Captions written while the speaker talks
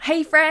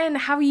Hey friend,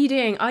 how are you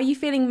doing? Are you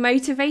feeling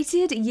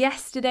motivated?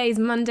 Yesterday's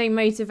Monday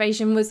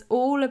motivation was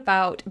all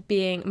about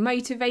being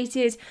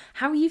motivated.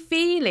 How are you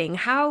feeling?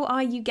 How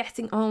are you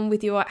getting on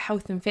with your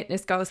health and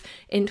fitness goals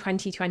in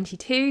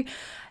 2022?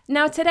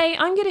 Now today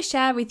I'm going to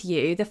share with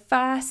you the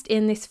first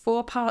in this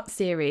 4-part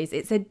series.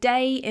 It's a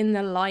day in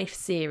the life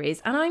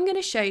series, and I'm going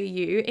to show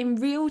you in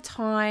real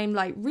time,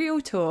 like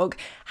real talk,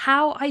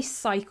 how I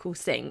cycle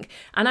sync.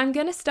 And I'm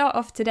going to start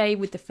off today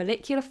with the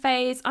follicular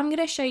phase. I'm going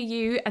to show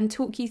you and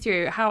talk you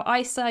through how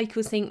I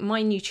cycle sync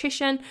my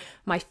nutrition,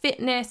 my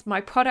fitness,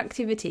 my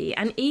productivity,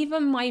 and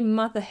even my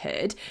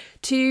motherhood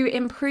to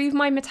improve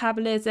my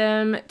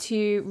metabolism,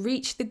 to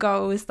reach the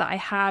goals that I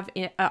have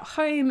at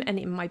home and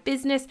in my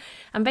business,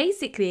 and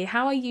basically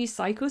how I use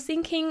cycle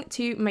syncing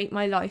to make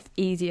my life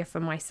easier for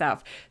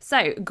myself.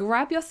 So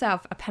grab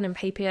yourself a pen and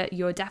paper.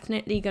 You're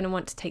definitely going to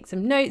want to take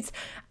some notes,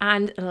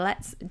 and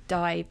let's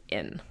dive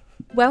in.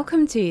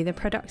 Welcome to the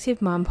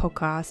Productive Mum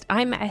podcast.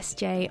 I'm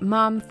SJ,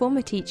 mum,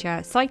 former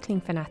teacher, cycling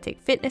fanatic,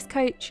 fitness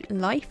coach,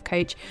 life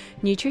coach,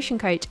 nutrition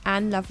coach,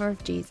 and lover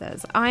of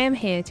Jesus. I am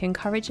here to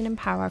encourage and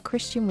empower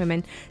Christian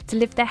women to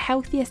live their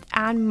healthiest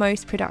and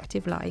most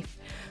productive life.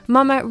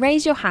 Mama,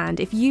 raise your hand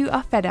if you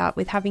are fed up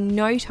with having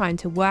no time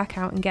to work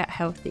out and get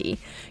healthy.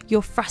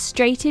 You're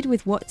frustrated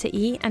with what to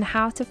eat and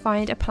how to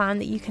find a plan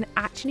that you can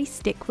actually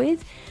stick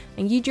with,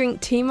 and you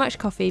drink too much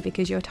coffee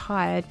because you're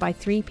tired by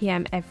 3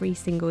 p.m. every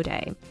single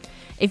day.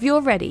 If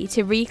you're ready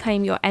to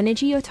reclaim your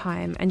energy, your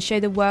time, and show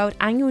the world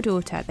and your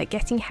daughter that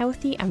getting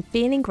healthy and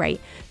feeling great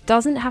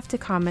doesn't have to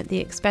come at the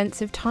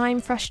expense of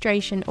time,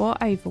 frustration,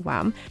 or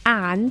overwhelm,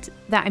 and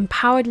that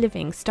empowered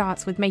living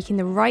starts with making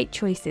the right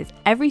choices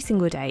every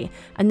single day,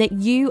 and that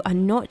you are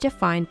not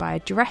defined by a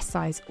dress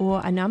size or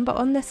a number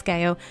on the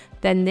scale,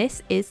 then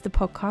this is the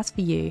podcast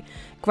for you.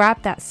 Grab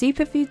that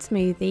superfood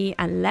smoothie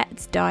and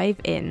let's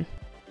dive in.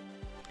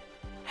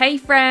 Hey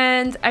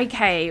friend,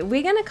 okay,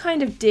 we're going to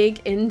kind of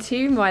dig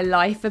into my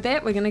life a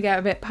bit. We're going to get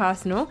a bit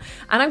personal,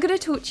 and I'm going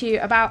to talk to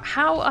you about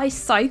how I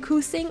cycle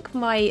sync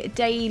my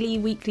daily,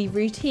 weekly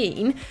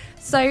routine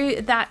so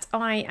that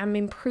I am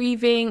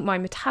improving my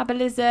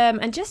metabolism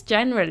and just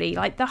generally,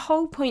 like the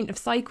whole point of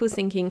cycle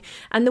syncing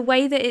and the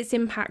way that it's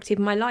impacted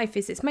my life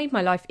is it's made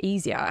my life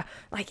easier.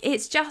 Like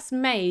it's just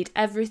made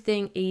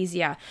everything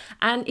easier.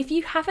 And if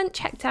you haven't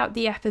checked out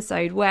the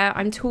episode where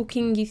I'm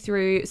talking you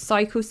through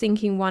cycle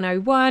syncing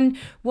 101,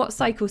 what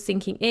cycle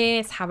syncing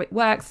is, how it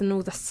works, and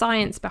all the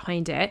science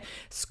behind it,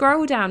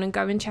 scroll down and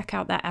go and check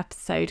out that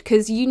episode,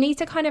 because you need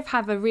to kind of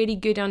have a really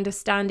good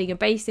understanding, a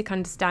basic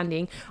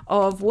understanding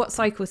of what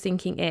cycle syncing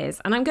is.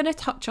 And I'm going to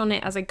touch on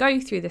it as I go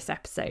through this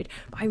episode,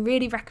 but I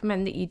really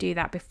recommend that you do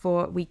that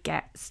before we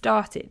get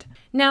started.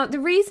 Now,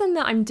 the reason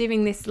that I'm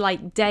doing this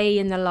like day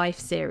in the life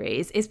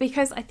series is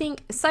because I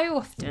think so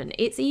often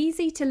it's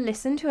easy to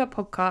listen to a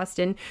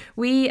podcast, and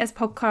we as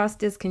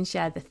podcasters can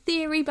share the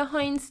theory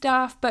behind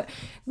stuff, but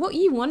what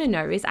you want to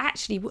know is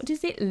actually, what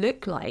does it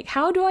look like?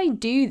 How do I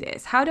do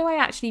this? How do I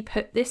actually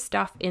put this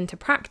stuff into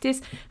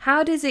practice?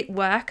 How does it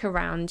work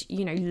around,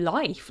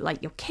 life,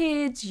 like your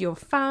kids, your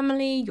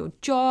family, your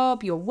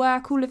job, your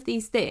work, all of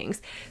these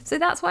things? So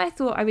that's why I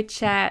thought I would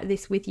share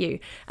this with you.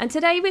 And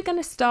today we're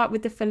going to start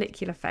with the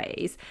follicular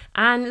phase.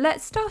 And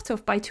let's start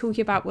off by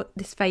talking about what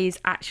this phase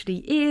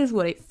actually is,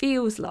 what it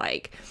feels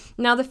like.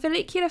 Now, the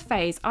follicular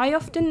phase, I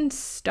often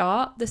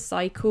start the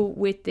cycle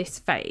with this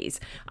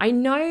phase. I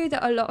know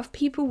that a lot of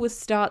people will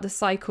start the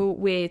cycle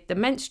with the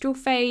menstrual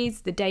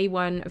phase, the day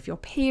one of your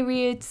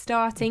period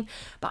starting,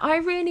 but I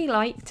really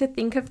like to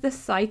think of the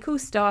cycle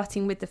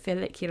starting with the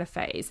follicular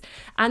phase.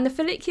 And the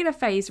follicular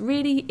phase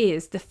really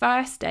is the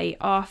first day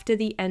after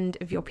the end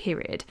of your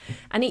period,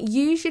 and it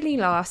usually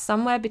lasts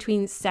somewhere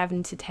between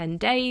 7 to 10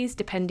 days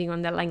depending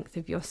on the length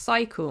of your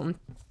cycle.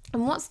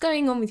 And what's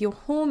going on with your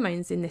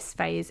hormones in this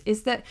phase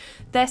is that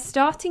they're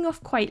starting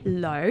off quite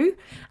low,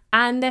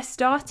 and they're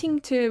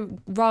starting to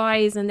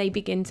rise and they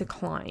begin to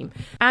climb.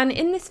 And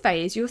in this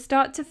phase, you'll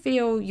start to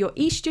feel your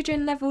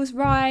estrogen levels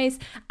rise.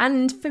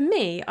 And for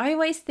me, I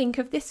always think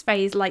of this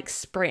phase like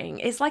spring.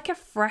 It's like a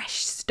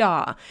fresh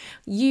start.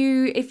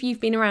 If you've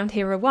been around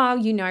here a while,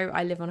 you know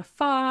I live on a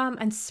farm,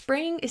 and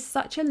spring is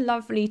such a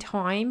lovely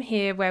time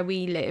here where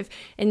we live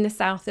in the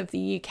south of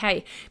the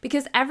UK,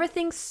 because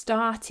everything's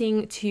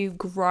starting to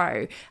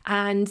grow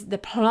and the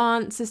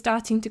plants are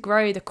starting to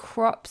grow, the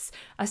crops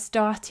are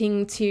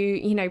starting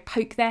to,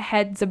 poke their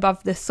heads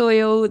above the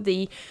soil.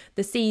 The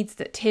seeds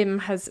that Tim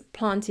has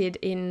planted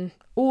in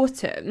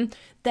autumn,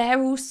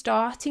 they're all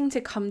starting to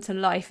come to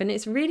life, and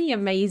it's really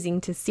amazing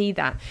to see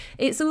that.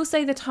 It's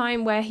also the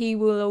time where he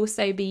will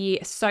also be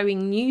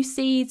sowing new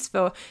seeds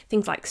for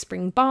things like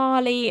spring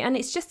barley, and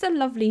it's just a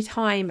lovely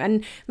time.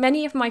 And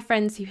many of my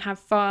friends who have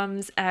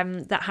farms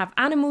that have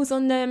animals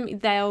on them,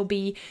 they'll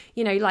be,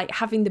 like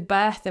having the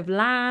birth of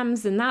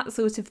lambs and that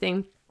sort of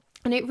thing.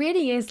 And it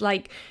really is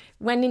like,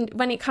 when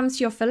it comes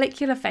to your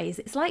follicular phase,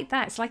 it's like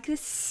that. It's like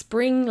this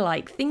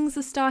spring-like. Things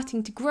are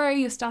starting to grow.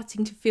 You're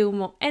starting to feel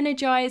more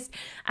energized,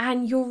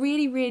 and you're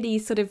really, really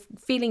sort of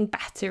feeling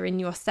better in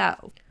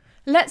yourself.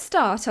 Let's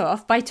start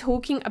off by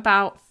talking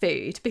about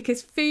food,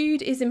 because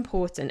food is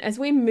important. As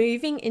we're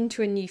moving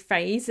into a new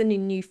phase and a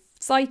new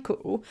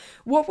cycle,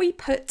 what we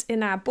put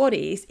in our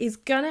bodies is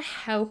going to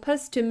help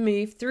us to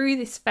move through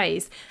this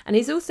phase and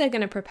is also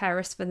going to prepare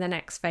us for the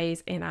next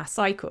phase in our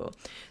cycle.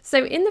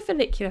 So in the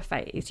follicular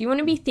phase, you want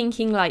to be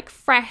thinking like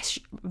fresh,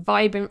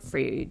 vibrant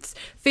foods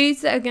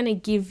that are going to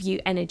give you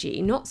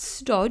energy, not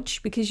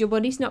stodge, because your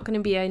body's not going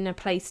to be in a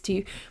place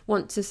to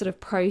want to sort of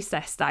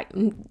process that.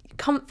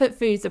 Comfort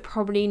foods are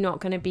probably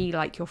not going to be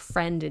like your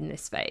friend in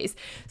this phase.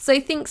 So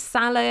think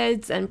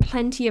salads and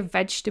plenty of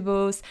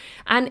vegetables.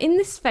 And in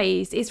this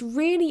phase, it's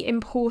really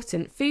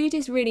important. Food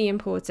is really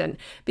important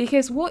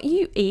because what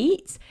you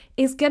eat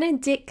is going to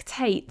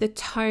dictate the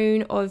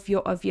tone of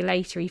your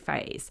ovulatory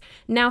phase.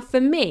 Now,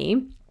 for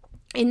me,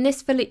 in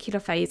this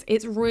follicular phase,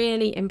 it's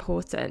really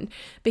important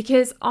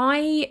because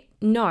I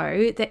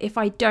know that if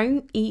I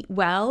don't eat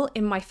well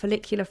in my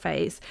follicular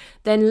phase,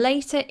 then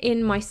later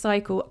in my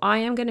cycle, I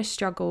am going to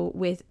struggle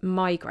with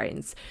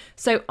migraines.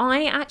 So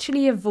I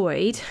actually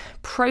avoid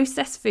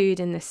processed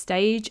food in this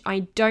stage.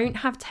 I don't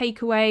have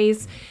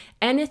takeaways.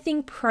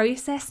 Anything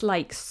processed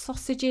like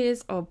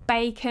sausages or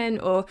bacon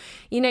or,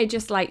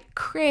 just like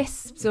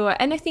crisps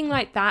or anything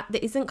like that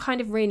isn't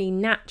kind of really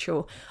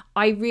natural,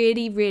 I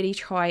really, really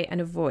try and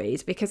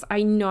avoid, because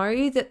I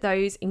know that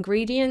those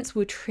ingredients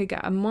will trigger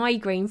a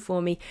migraine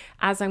for me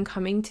as I'm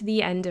coming to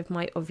the end of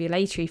my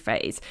ovulatory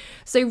phase.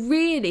 So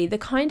really, the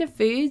kind of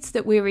foods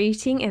that we're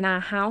eating in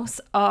our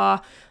house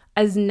are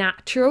as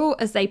natural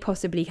as they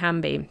possibly can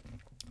be.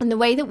 And the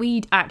way that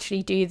we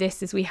actually do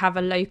this is we have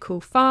a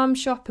local farm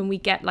shop and we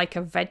get like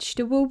a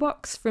vegetable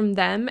box from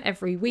them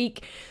every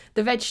week.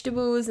 The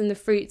vegetables and the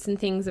fruits and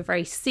things are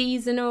very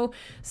seasonal.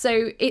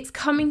 So it's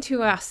coming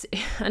to us,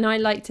 and I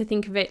like to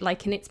think of it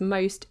like in its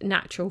most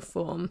natural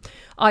form.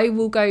 I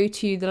will go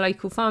to the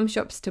local farm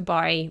shops to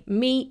buy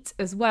meat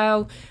as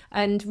well.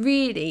 And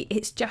really,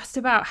 it's just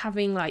about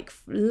having like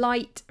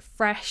light,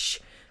 fresh,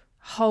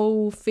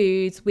 whole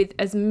foods with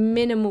as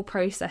minimal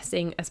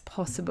processing as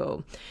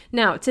possible.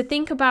 Now, to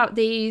think about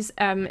these,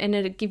 and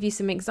I'll give you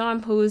some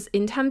examples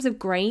in terms of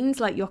grains,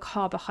 like your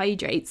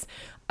carbohydrates.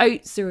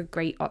 Oats are a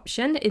great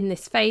option in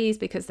this phase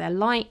because they're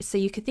light. So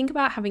you could think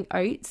about having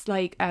oats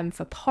like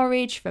for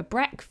porridge, for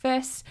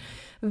breakfast.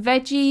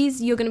 Veggies,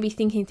 you're going to be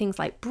thinking things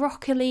like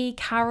broccoli,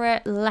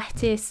 carrot,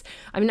 lettuce.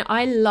 I mean,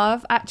 I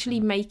love actually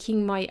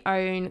making my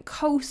own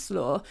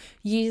coleslaw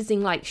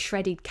using like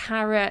shredded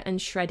carrot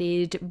and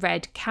shredded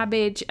red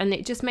cabbage, and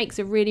it just makes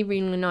a really,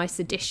 really nice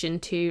addition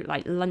to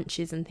like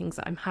lunches and things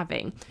that I'm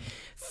having.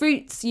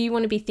 Fruits, you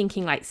want to be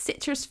thinking like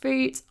citrus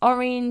fruits,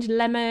 orange,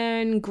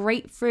 lemon,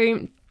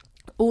 grapefruit,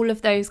 all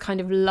of those kind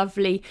of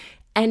lovely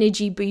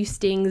energy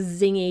boosting,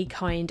 zingy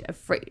kind of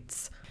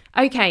fruits.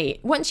 Okay,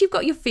 once you've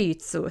got your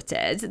food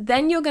sorted,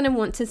 then you're going to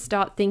want to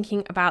start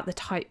thinking about the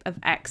type of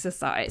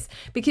exercise,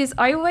 because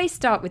I always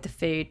start with the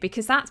food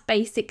because that's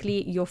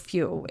basically your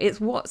fuel. It's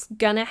what's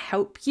going to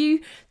help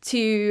you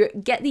to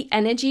get the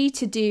energy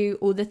to do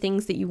all the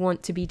things that you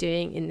want to be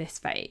doing in this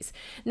phase.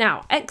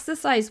 Now,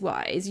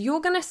 exercise-wise, you're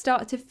going to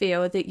start to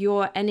feel that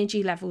your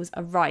energy levels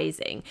are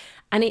rising,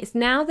 and it's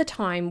now the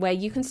time where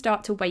you can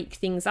start to wake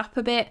things up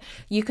a bit.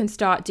 You can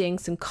start doing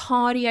some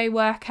cardio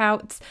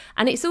workouts,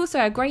 and it's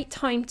also a great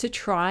time to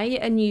try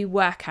a new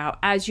workout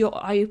as you're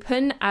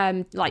open,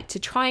 like to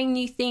trying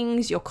new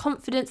things. Your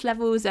confidence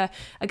levels are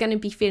going to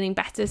be feeling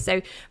better.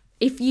 So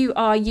if you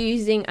are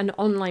using an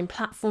online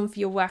platform for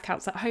your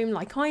workouts at home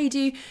like I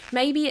do,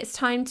 maybe it's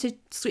time to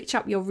switch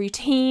up your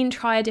routine,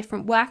 try a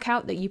different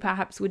workout that you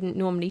perhaps wouldn't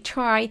normally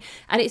try.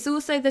 And it's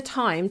also the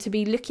time to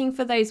be looking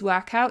for those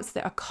workouts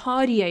that are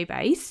cardio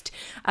based,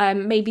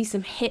 maybe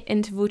some HIIT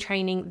interval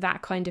training,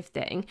 that kind of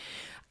thing.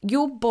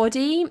 Your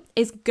body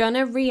is going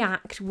to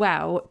react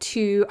well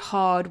to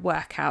hard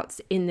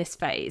workouts in this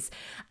phase.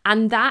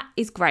 And that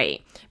is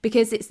great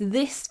because it's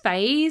this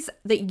phase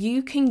that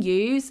you can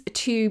use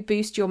to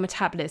boost your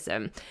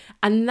metabolism.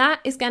 And that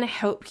is going to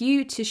help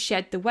you to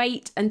shed the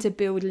weight and to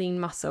build lean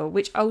muscle,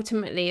 which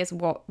ultimately is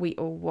what we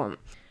all want.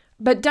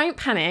 But don't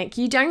panic.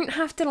 You don't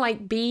have to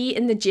be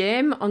in the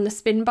gym on the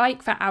spin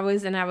bike for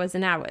hours and hours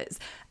and hours.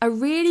 A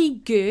really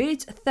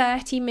good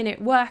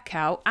 30-minute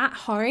workout at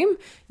home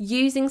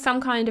using some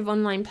kind of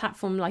online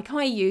platform like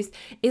I use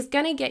is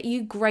going to get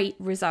you great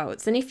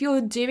results. And if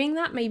you're doing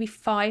that maybe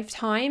 5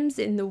 times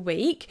in the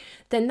week,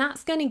 then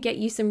that's going to get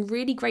you some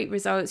really great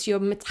results. Your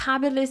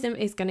metabolism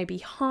is going to be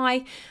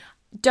high.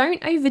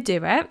 Don't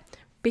overdo it.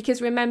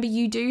 Because remember,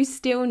 you do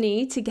still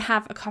need to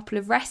have a couple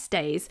of rest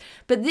days.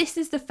 But this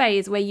is the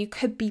phase where you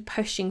could be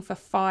pushing for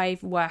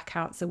 5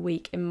 workouts a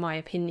week, in my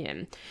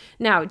opinion.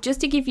 Now, just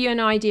to give you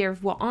an idea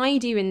of what I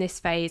do in this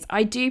phase,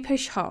 I do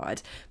push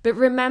hard. But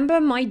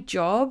remember, my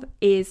job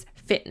is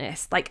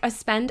fitness. I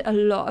spend a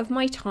lot of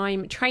my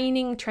time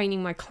training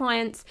my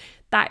clients.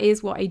 That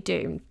is what I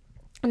do.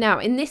 Now,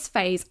 in this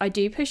phase, I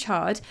do push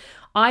hard.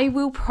 I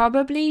will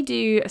probably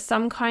do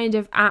some kind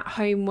of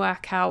at-home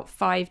workout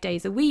 5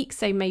 days a week,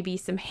 so maybe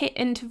some HIIT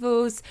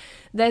intervals.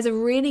 There's a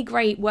really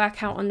great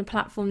workout on the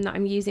platform that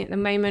I'm using at the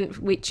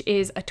moment, which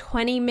is a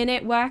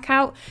 20-minute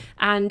workout,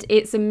 and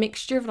it's a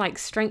mixture of like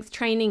strength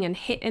training and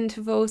HIIT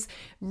intervals.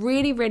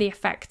 Really, really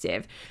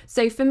effective.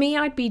 So for me,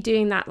 I'd be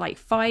doing that like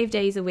 5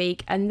 days a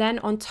week, and then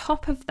on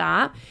top of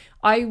that,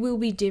 I will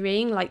be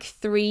doing like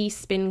 3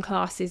 spin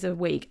classes a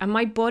week, and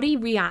my body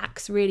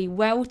reacts really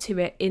well to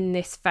it in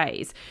this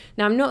phase.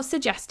 Now, I'm not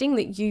suggesting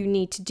that you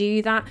need to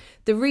do that.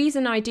 The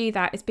reason I do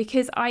that is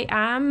because I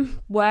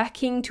am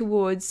working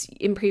towards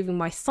improving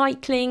my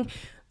cycling,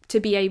 to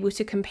be able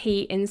to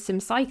compete in some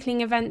cycling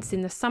events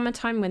in the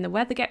summertime when the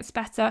weather gets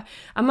better,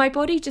 and my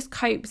body just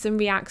copes and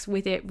reacts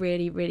with it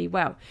really, really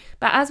well.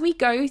 But as we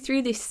go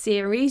through this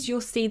series, you'll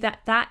see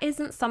that that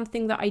isn't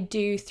something that I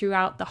do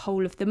throughout the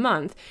whole of the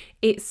month.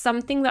 It's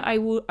something that I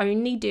will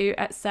only do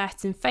at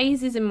certain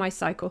phases in my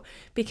cycle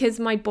because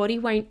my body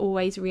won't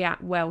always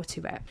react well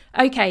to it.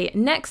 Okay,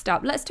 next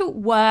up, let's talk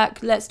work,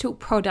 let's talk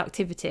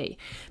productivity.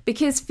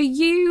 Because for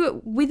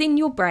you, within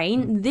your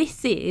brain,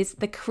 this is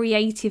the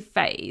creative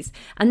phase.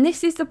 And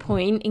this is the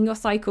point in your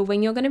cycle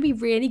when you're going to be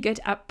really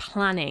good at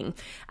planning.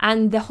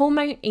 And the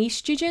hormone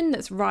estrogen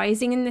that's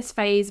rising in this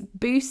phase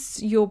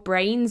boosts your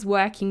brain's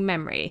working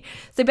memory.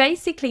 So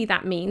basically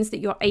that means that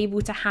you're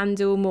able to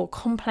handle more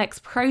complex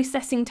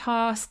processing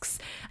tasks.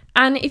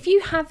 And if you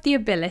have the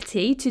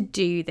ability to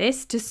do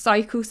this, to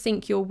cycle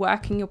sync your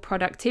work and your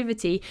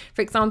productivity,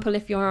 for example,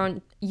 if you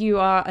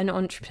are an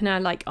entrepreneur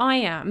like I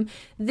am,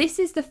 this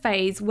is the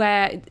phase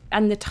where,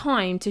 and the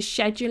time to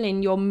schedule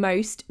in your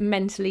most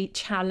mentally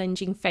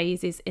challenging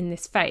phases in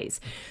this phase.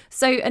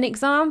 So an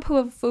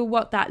example for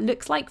what that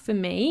looks like for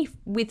me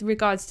with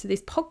regards to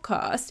this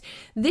podcast,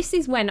 this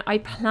is when I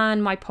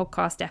plan my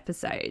podcast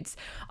episodes.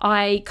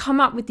 I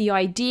come up with the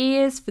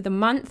ideas for the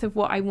month of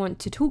what I want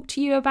to talk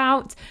to you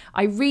about.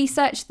 I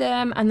research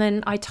them, and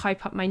then I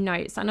type up my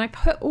notes, and I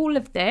put all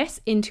of this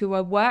into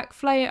a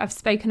workflow. I've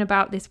spoken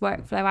about this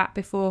workflow app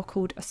before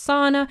called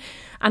Asana,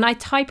 and I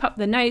type up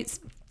the notes,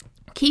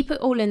 keep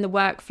it all in the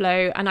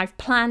workflow, and I've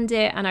planned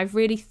it, and I've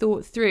really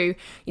thought through,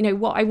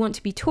 what I want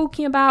to be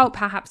talking about,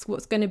 perhaps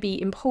what's going to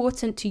be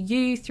important to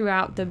you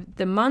throughout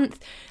the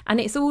month, and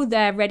it's all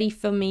there ready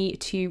for me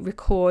to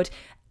record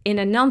in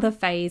another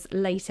phase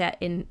later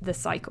in the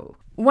cycle.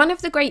 One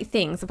of the great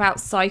things about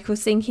cycle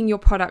syncing your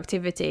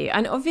productivity,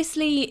 and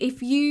obviously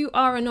if you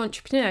are an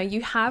entrepreneur,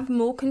 you have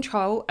more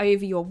control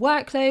over your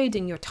workload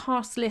and your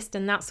task list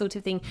and that sort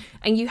of thing,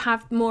 and you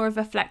have more of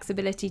a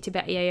flexibility to be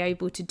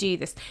able to do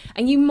this.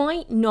 And you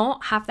might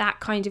not have that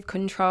kind of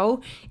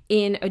control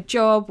in a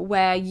job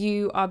where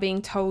you are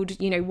being told,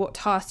 what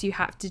tasks you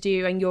have to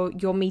do, and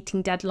you're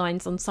meeting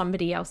deadlines on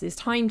somebody else's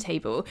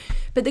timetable.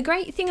 But the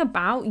great thing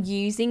about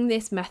using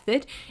this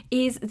method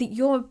is that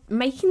you're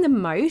making the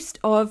most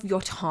of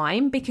your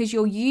time because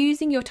you're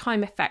using your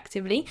time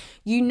effectively.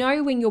 You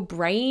know when your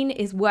brain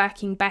is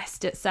working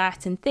best at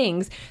certain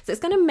things, so it's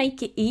going to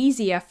make it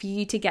easier for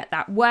you to get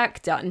that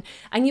work done.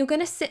 And you're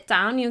going to sit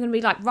down, you're going to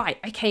be like, right,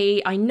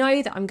 okay, I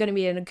know that I'm going to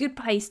be in a good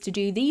place to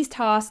do these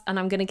tasks, and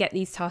I'm going to get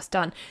these tasks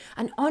done.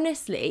 And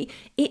honestly,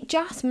 it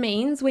just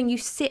means when you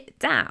sit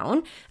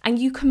down and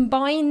you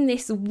combine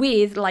this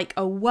with like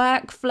a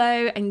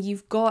workflow, and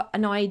you've got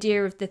an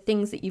idea of the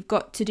things that you've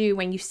got to do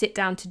when you sit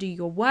down to do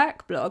your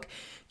work blog,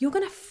 you're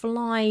going to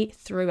fly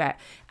through it,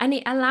 and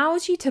it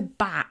allows you to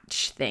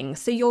batch things.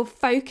 So you're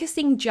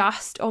focusing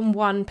just on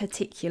one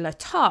particular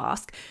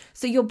task.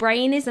 So your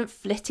brain isn't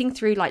flitting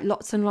through like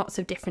lots and lots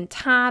of different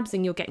tabs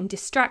and you're getting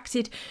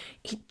distracted.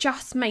 It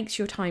just makes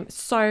your time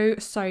so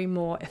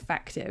more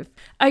effective.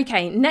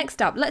 Okay,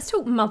 next up, let's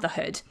talk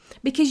motherhood,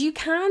 because you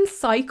can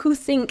cycle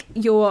sync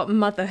your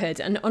motherhood,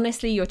 and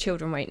honestly, your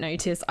children won't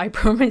notice, I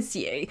promise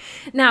you.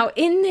 Now,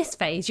 in this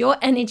phase, your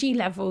energy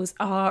levels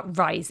are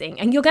rising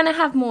and you're going to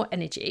have more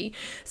energy.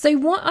 So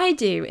what I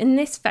do in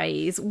this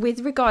phase with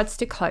regards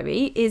to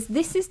Chloe is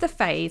this is the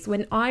phase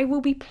when I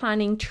will be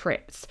planning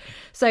trips.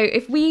 So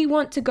if we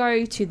want to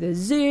go to the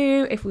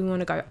zoo, if we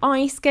want to go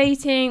ice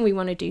skating, we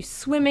want to do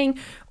swimming,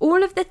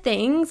 all of the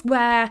things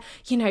where,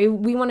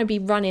 we want to be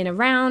running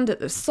around at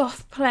the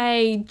soft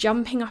play,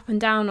 jumping up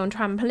and down on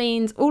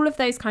trampolines, all of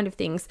those kind of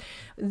things.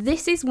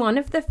 This is one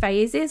of the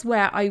phases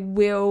where I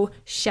will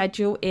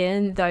schedule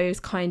in those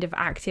kind of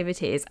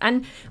activities.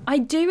 And I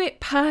do it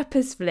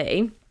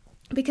purposefully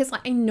because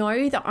I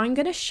know that I'm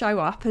going to show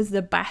up as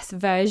the best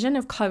version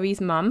of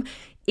Chloe's mum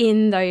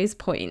in those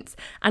points.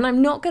 And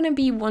I'm not going to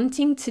be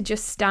wanting to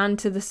just stand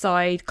to the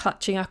side,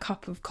 clutching a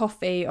cup of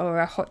coffee or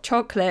a hot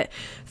chocolate,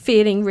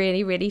 feeling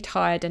really, really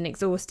tired and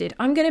exhausted.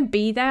 I'm going to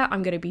be there.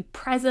 I'm going to be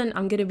present.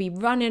 I'm going to be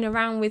running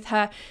around with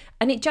her.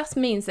 And it just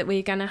means that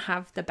we're going to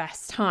have the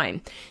best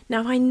time.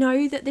 Now, I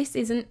know that this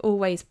isn't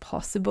always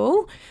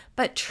possible,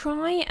 but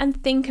try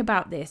and think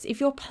about this. If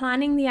you're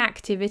planning the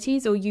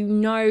activities, or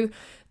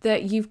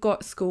that you've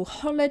got school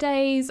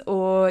holidays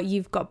or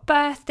you've got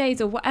birthdays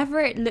or whatever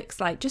it looks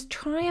like, just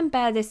try and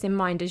bear this in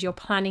mind as you're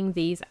planning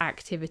these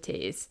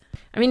activities.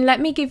 I mean, let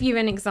me give you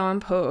an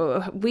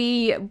example.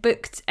 We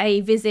booked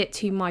a visit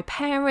to my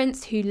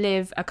parents who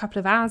live a couple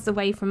of hours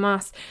away from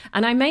us,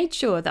 and I made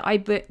sure that I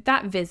booked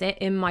that visit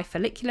in my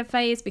follicular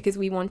phase because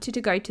we wanted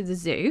to go to the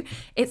zoo.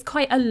 It's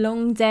quite a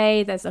long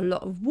day, there's a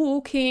lot of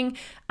walking,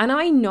 and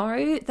I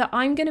know that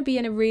I'm going to be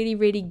in a really,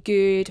 really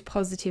good,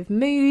 positive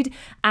mood.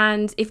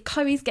 And if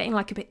Chloe's getting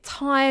like a bit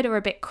tired or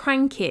a bit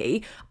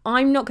cranky,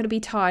 I'm not going to be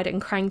tired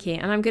and cranky,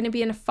 and I'm going to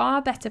be in a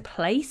far better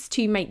place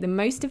to make the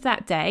most of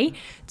that day,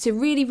 to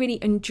really, really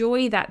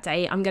enjoy that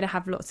day. I'm going to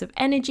have lots of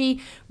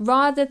energy,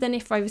 rather than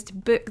if I was to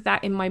book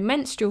that in my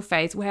menstrual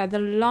phase, where the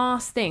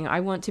last thing I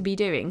want to be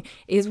doing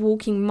is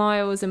walking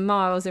miles and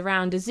miles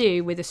around a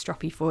zoo with a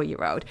stroppy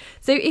 4-year-old.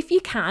 So if you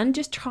can,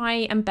 just try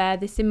and bear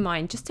this in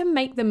mind, just to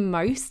make the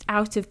most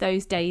out of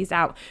those days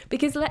out,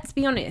 because let's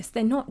be honest,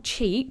 they're not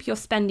cheap. You're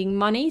spending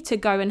money to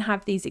go and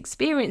have these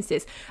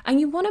experiences, and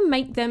you want to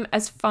make them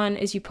as fun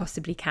as you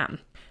possibly can.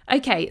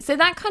 Okay, so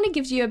that kind of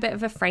gives you a bit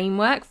of a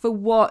framework for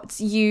what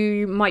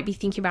you might be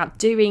thinking about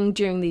doing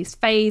during these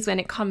phases when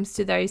it comes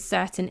to those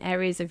certain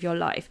areas of your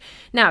life.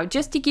 Now,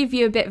 just to give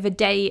you a bit of a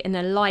day in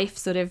a life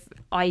sort of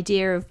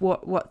idea of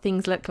what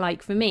things look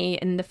like for me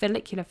in the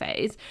follicular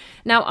phase.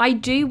 Now, I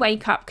do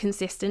wake up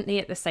consistently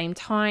at the same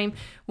time.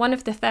 One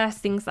of the first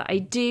things that I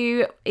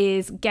do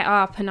is get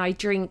up and I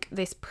drink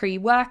this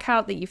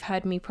pre-workout that you've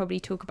heard me probably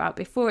talk about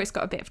before. It's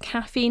got a bit of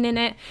caffeine in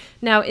it.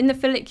 Now, in the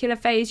follicular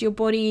phase, your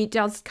body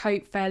does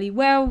cope fairly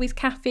well with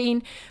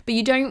caffeine, but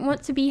you don't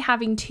want to be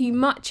having too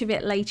much of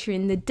it later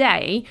in the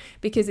day,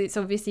 because it's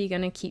obviously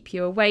going to keep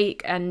you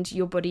awake and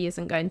your body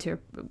isn't going to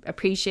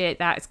appreciate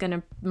that. It's going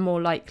to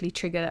more likely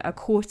trigger a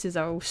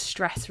cortisol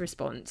stress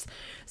response.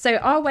 So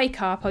I'll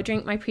wake up, I'll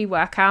drink my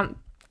pre-workout,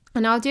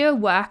 and I'll do a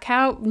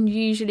workout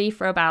usually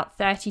for about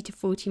 30 to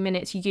 40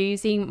 minutes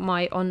using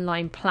my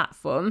online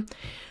platform.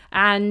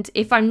 And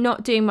if I'm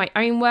not doing my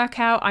own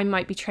workout, I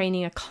might be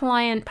training a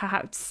client,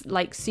 perhaps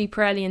like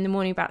super early in the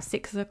morning, about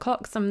 6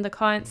 o'clock, some of the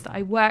clients that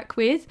I work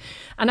with.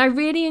 And I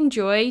really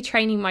enjoy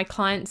training my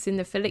clients in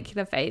the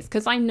follicular phase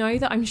because I know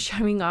that I'm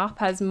showing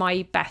up as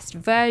my best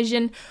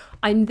version.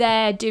 I'm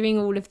there doing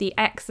all of the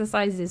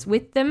exercises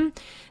with them.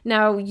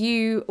 Now,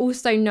 you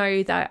also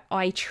know that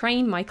I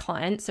train my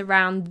clients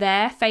around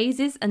their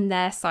phases and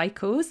their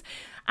cycles.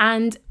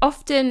 And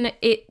often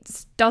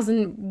it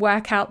doesn't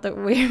work out that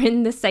we're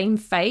in the same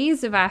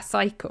phase of our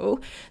cycle.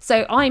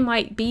 So I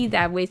might be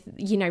there with,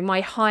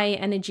 my high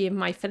energy of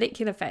my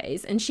follicular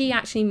phase, and she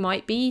actually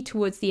might be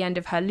towards the end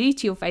of her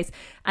luteal phase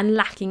and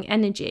lacking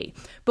energy.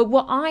 But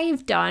what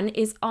I've done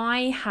is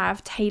I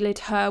have tailored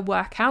her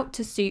workout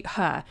to suit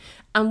her.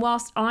 And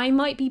whilst I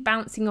might be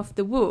bouncing off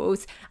the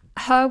walls,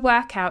 her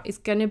workout is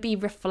going to be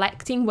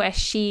reflecting where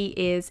she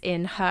is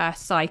in her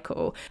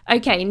cycle.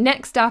 Okay,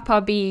 next up, I'll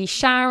be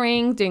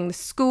showering, doing the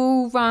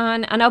school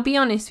run, and I'll be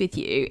honest with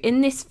you, in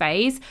this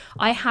phase,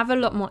 I have a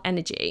lot more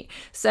energy.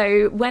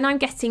 So when I'm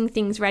getting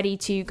things ready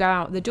to go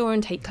out the door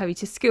and take Chloe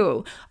to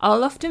school,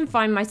 I'll often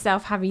find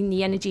myself having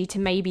the energy to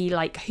maybe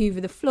like hoover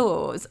the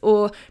floors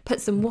or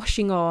put some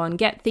washing on,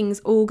 get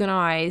things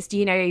organized,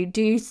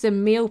 do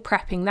some meal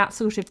prepping, that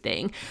sort of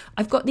thing.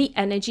 I've got the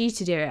energy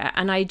to do it,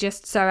 and I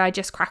just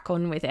crack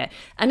on with it.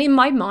 And in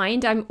my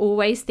mind, I'm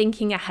always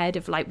thinking ahead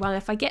of like, well,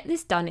 if I get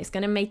this done, it's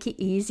going to make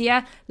it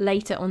easier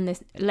later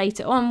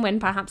on when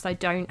perhaps I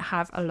don't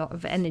have a lot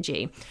of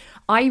energy.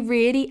 I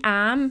really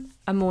am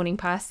a morning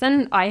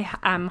person. I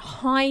am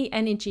high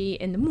energy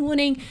in the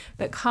morning,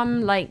 but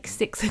come like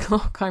 6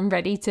 o'clock, I'm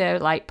ready to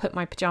like put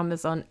my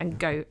pajamas on and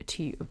go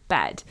to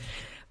bed.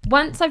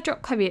 Once I've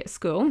dropped Chloe at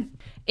school,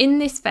 in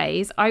this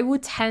phase, I will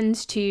tend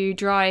to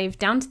drive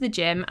down to the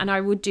gym and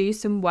I will do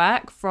some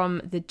work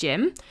from the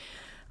gym.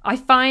 I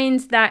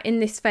find that in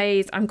this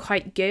phase, I'm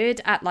quite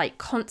good at like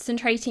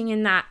concentrating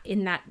in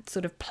that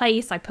sort of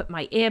place. I put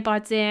my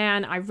earbuds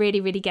in. I really,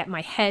 really get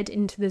my head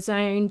into the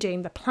zone,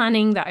 doing the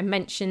planning that I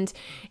mentioned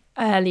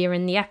earlier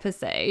in the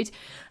episode.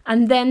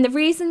 And then the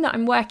reason that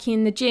I'm working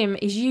in the gym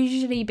is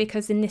usually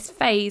because in this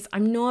phase,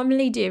 I'm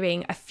normally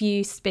doing a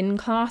few spin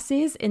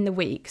classes in the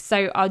week.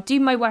 So I'll do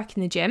my work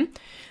in the gym,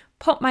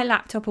 pop my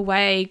laptop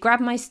away,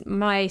 grab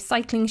my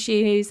cycling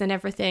shoes and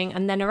everything.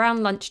 And then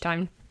around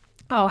lunchtime,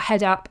 I'll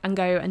head up and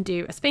go and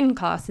do a spin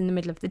class in the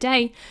middle of the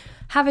day,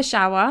 have a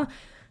shower,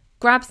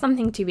 grab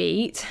something to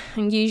eat,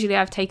 and usually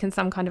I've taken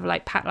some kind of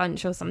like packed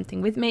lunch or something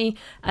with me,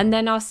 and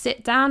then I'll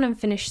sit down and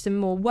finish some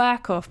more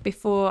work off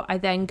before I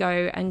then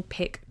go and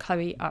pick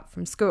Chloe up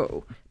from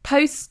school.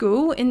 Post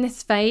school, in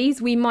this phase,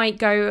 we might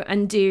go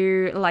and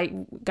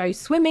go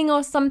swimming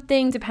or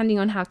something, depending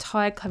on how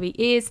tired Chloe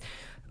is.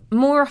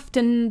 More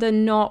often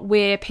than not,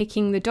 we're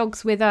picking the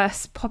dogs with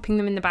us, popping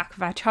them in the back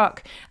of our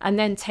truck, and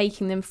then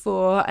taking them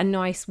for a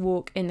nice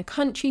walk in the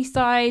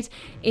countryside.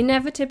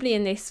 Inevitably,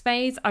 in this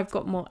phase, I've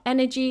got more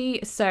energy,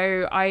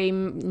 so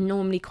I'm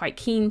normally quite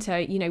keen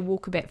to,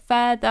 walk a bit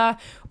further,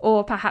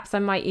 or perhaps I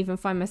might even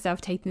find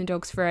myself taking the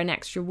dogs for an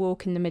extra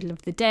walk in the middle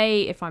of the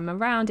day if I'm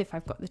around, if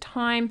I've got the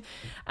time.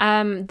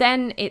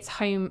 Then it's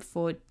home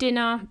for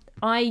dinner.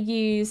 I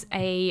use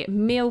a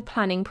meal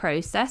planning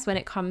process when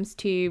it comes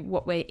to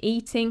what we're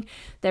eating.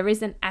 There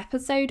is an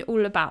episode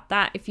all about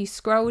that. If you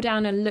scroll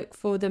down and look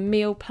for the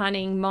meal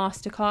planning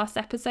masterclass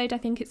episode, I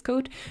think it's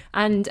called,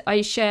 and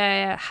I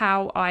share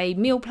how I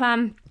meal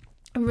plan.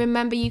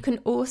 Remember, you can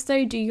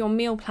also do your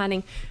meal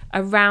planning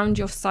around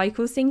your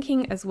cycle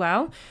syncing as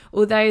well,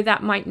 although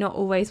that might not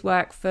always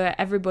work for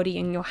everybody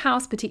in your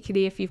house,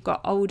 particularly if you've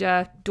got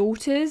older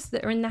daughters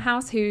that are in the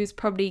house who's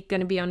probably going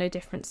to be on a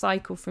different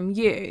cycle from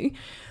you.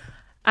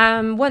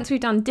 Once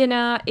we've done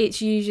dinner, it's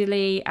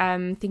usually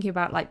thinking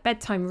about like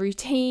bedtime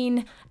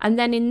routine. And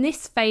then in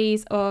this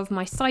phase of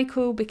my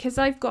cycle, because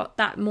I've got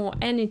that more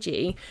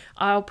energy,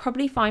 I'll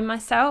probably find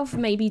myself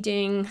maybe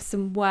doing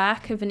some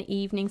work of an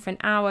evening for an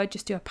hour,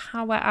 just do a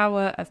power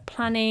hour of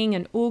planning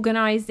and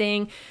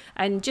organizing,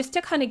 and just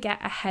to kind of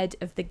get ahead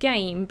of the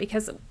game.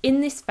 Because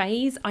in this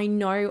phase, I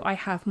know I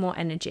have more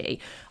energy.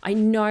 I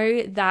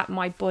know that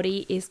my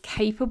body is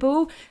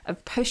capable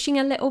of pushing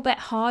a little bit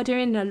harder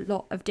in a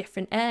lot of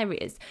different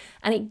areas.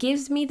 And it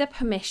gives me the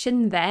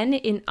permission then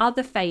in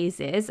other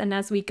phases, and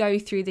as we go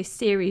through this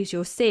series,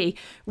 you'll see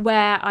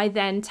where I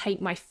then take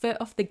my foot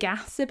off the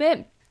gas a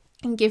bit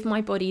and give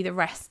my body the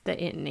rest that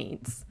it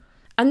needs.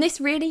 And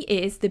this really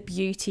is the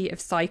beauty of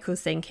cycle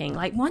syncing.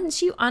 Like,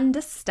 once you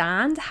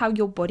understand how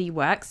your body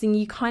works and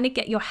you kind of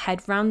get your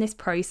head around this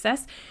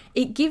process,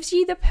 it gives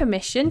you the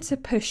permission to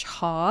push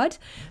hard,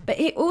 but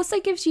it also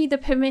gives you the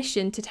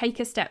permission to take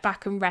a step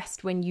back and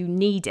rest when you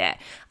need it.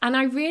 And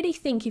I really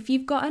think if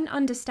you've got an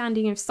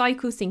understanding of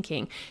cycle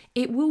syncing,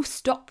 it will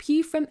stop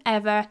you from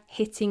ever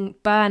hitting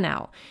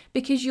burnout,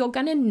 because you're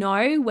going to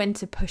know when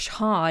to push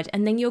hard,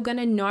 and then you're going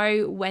to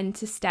know when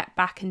to step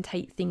back and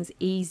take things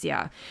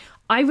easier.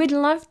 I would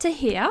love to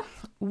hear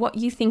what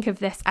you think of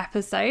this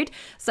episode.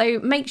 So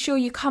make sure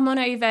you come on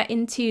over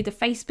into the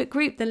Facebook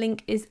group. The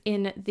link is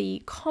in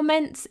the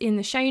comments in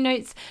the show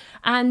notes.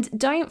 And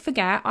don't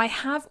forget, I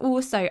have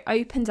also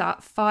opened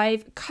up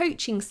 5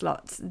 coaching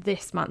slots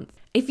this month.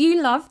 If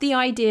you love the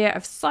idea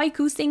of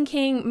cycle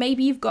syncing,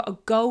 maybe you've got a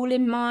goal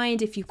in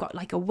mind, if you've got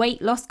like a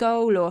weight loss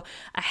goal or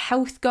a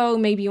health goal,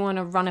 maybe you want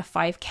to run a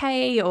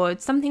 5K or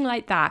something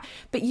like that,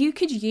 but you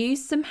could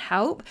use some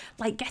help,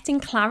 like getting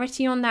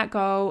clarity on that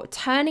goal,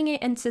 turning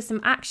it into some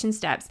action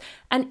steps,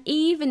 and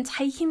even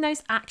taking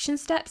those action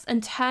steps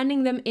and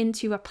turning them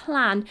into a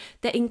plan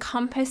that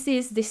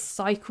encompasses this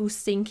cycle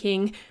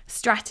syncing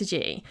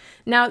strategy.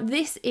 Now,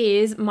 this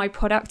is my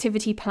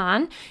productivity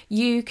plan.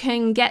 You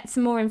can get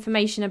some more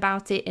information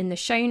about it in the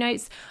show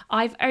notes.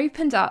 I've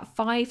opened up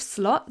 5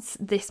 slots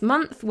this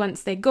month.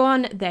 Once they're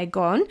gone, they're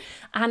gone.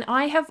 And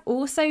I have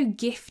also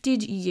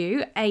gifted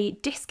you a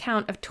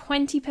discount of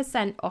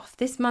 20% off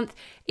this month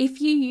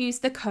if you use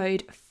the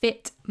code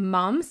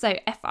FITMUM, so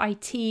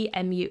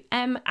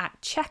FITMUM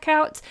at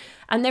checkout.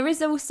 And there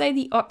is also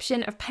the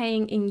option of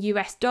paying in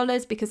US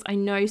dollars, because I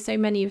know so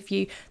many of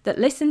you that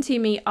listen to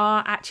me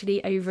are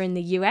actually over in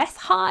the US.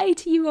 Hi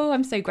to you all.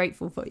 I'm so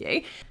grateful for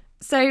you.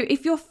 So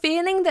if you're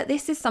feeling that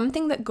this is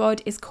something that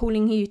God is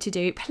calling you to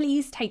do,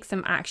 please take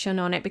some action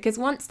on it, because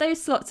once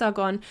those slots are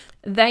gone,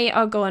 they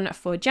are gone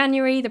for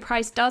January. The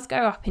price does go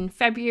up in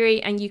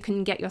February and you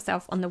can get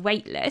yourself on the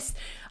wait list.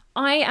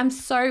 I am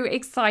so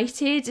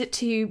excited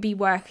to be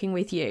working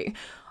with you.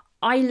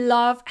 I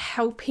love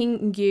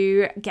helping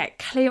you get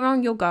clear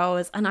on your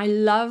goals, and I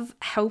love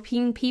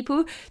helping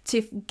people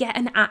to get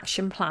an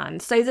action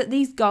plan so that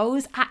these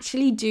goals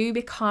actually do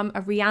become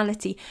a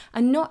reality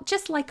and not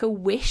just like a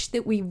wish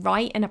that we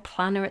write in a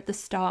planner at the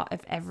start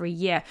of every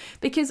year.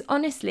 Because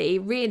honestly,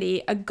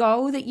 really, a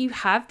goal that you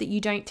have that you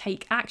don't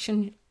take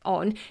action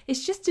on,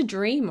 it's just a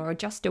dream or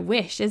just a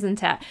wish,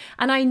 isn't it?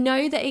 And I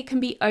know that it can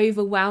be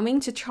overwhelming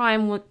to try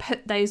and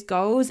put those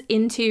goals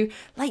into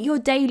like your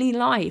daily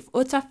life,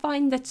 or to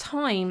find the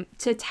time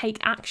to take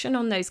action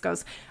on those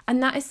goals.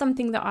 And that is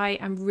something that I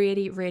am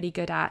really, really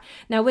good at.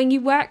 Now, when you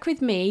work with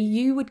me,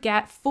 you would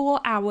get 4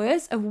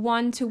 hours of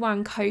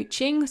one-to-one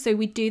coaching. So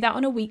we do that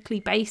on a weekly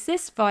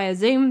basis via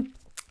Zoom.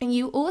 And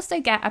you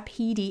also get a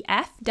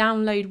PDF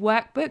download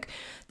workbook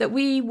that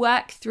we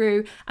work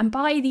through. And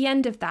by the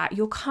end of that,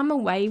 you'll come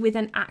away with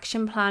an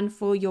action plan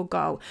for your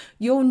goal.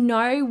 You'll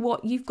know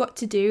what you've got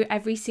to do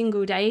every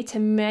single day to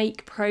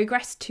make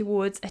progress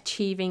towards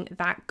achieving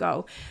that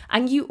goal.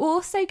 And you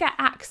also get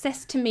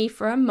access to me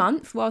for a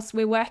month whilst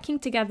we're working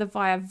together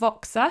via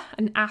Voxer,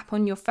 an app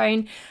on your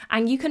phone.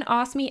 And you can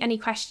ask me any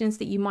questions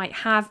that you might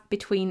have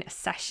between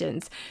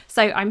sessions.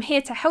 So I'm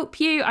here to help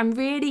you. I'm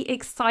really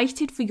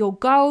excited for your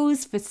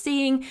goals, for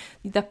seeing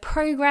the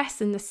progress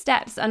and the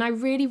steps, and I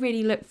really,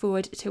 really look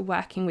forward to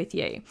working with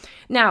you.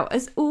 Now,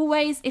 as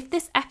always, if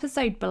this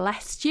episode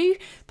blessed you,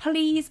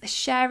 please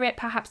share it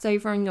perhaps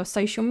over on your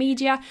social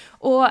media,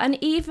 or an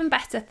even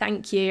better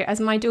thank you, as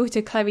my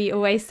daughter Chloe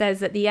always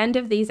says at the end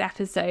of these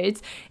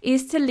episodes,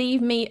 is to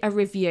leave me a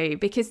review,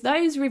 because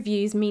those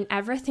reviews mean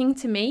everything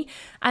to me,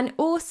 and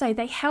also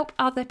they help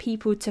other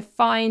people to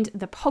find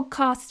the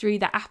podcast through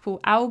the Apple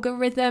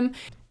algorithm.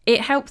 It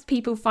helps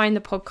people find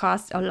the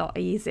podcast a lot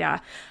easier.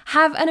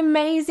 Have an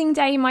amazing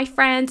day, my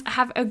friends.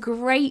 Have a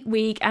great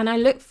week, and I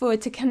look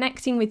forward to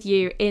connecting with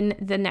you in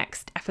the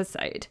next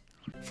episode.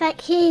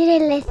 Thank you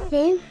for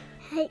listening.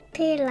 Hope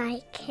you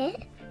like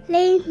it.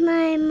 Leave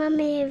my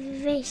mummy a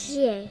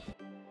review.